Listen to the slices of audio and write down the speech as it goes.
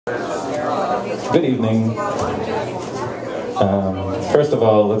Good evening. First of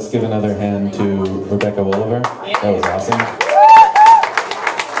all, let's give another hand to Rebecca Wohlever. That was awesome.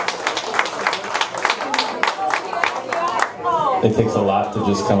 It takes a lot to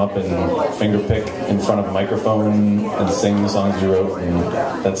just come up and fingerpick in front of a microphone and sing the songs you wrote, and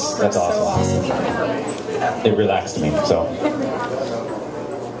that's awesome. It relaxed me, so.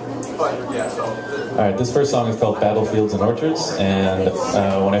 Alright, this first song is called Battlefields and Orchards, and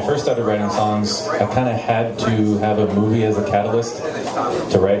when I first started writing songs, I kind of had to have a movie as a catalyst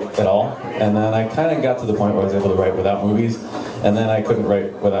to write at all, and then I kind of got to the point where I was able to write without movies, and then I couldn't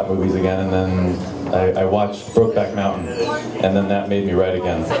write without movies again, and then I watched Brokeback Mountain, and then that made me write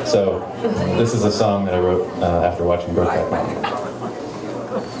again. So this is a song that I wrote after watching Brokeback Mountain.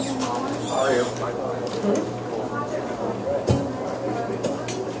 How are you?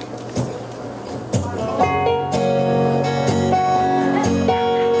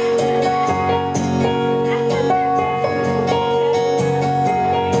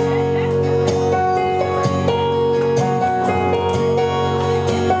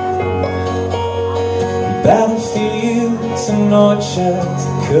 Battlefields and orchards,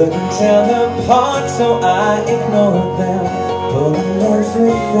 couldn't tell them apart, so I ignored them, pulling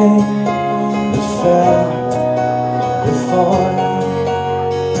everything that fell before.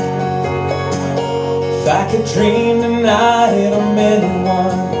 If I could dream tonight, I'm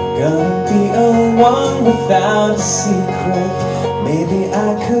anyone, gonna be a one without a secret. Maybe I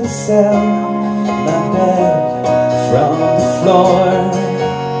could sell my bed from the floor.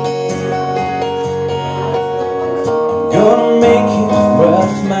 Gonna make it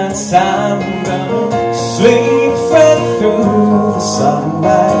worth my time. Gonna sleep right through the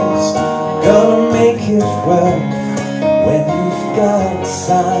sunrise. Gonna make it worth when you've got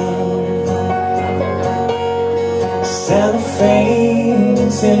time. Cellophane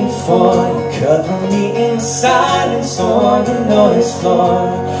and tinfoil, cover me in silence on the noise floor.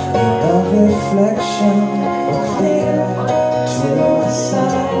 In a reflection will clear to the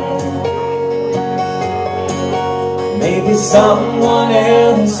side. Maybe someone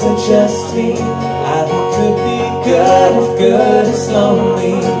else or just me. Either could be good if good is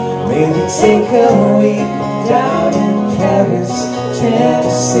lonely. Maybe take a week down in Paris,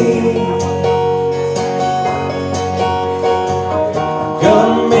 Tennessee. I'm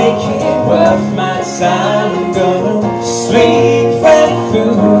gonna make it worth my time. I'm gonna sleep right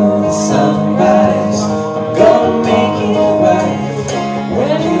through the sunrise. I'm gonna make it worth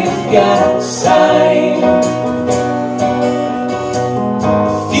when you've got time.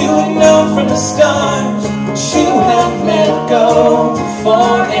 From the start, but you have let go for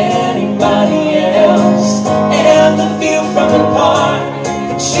anybody else. And the view from the park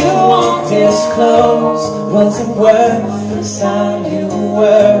that you won't disclose wasn't worth the time you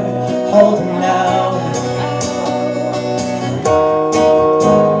were holding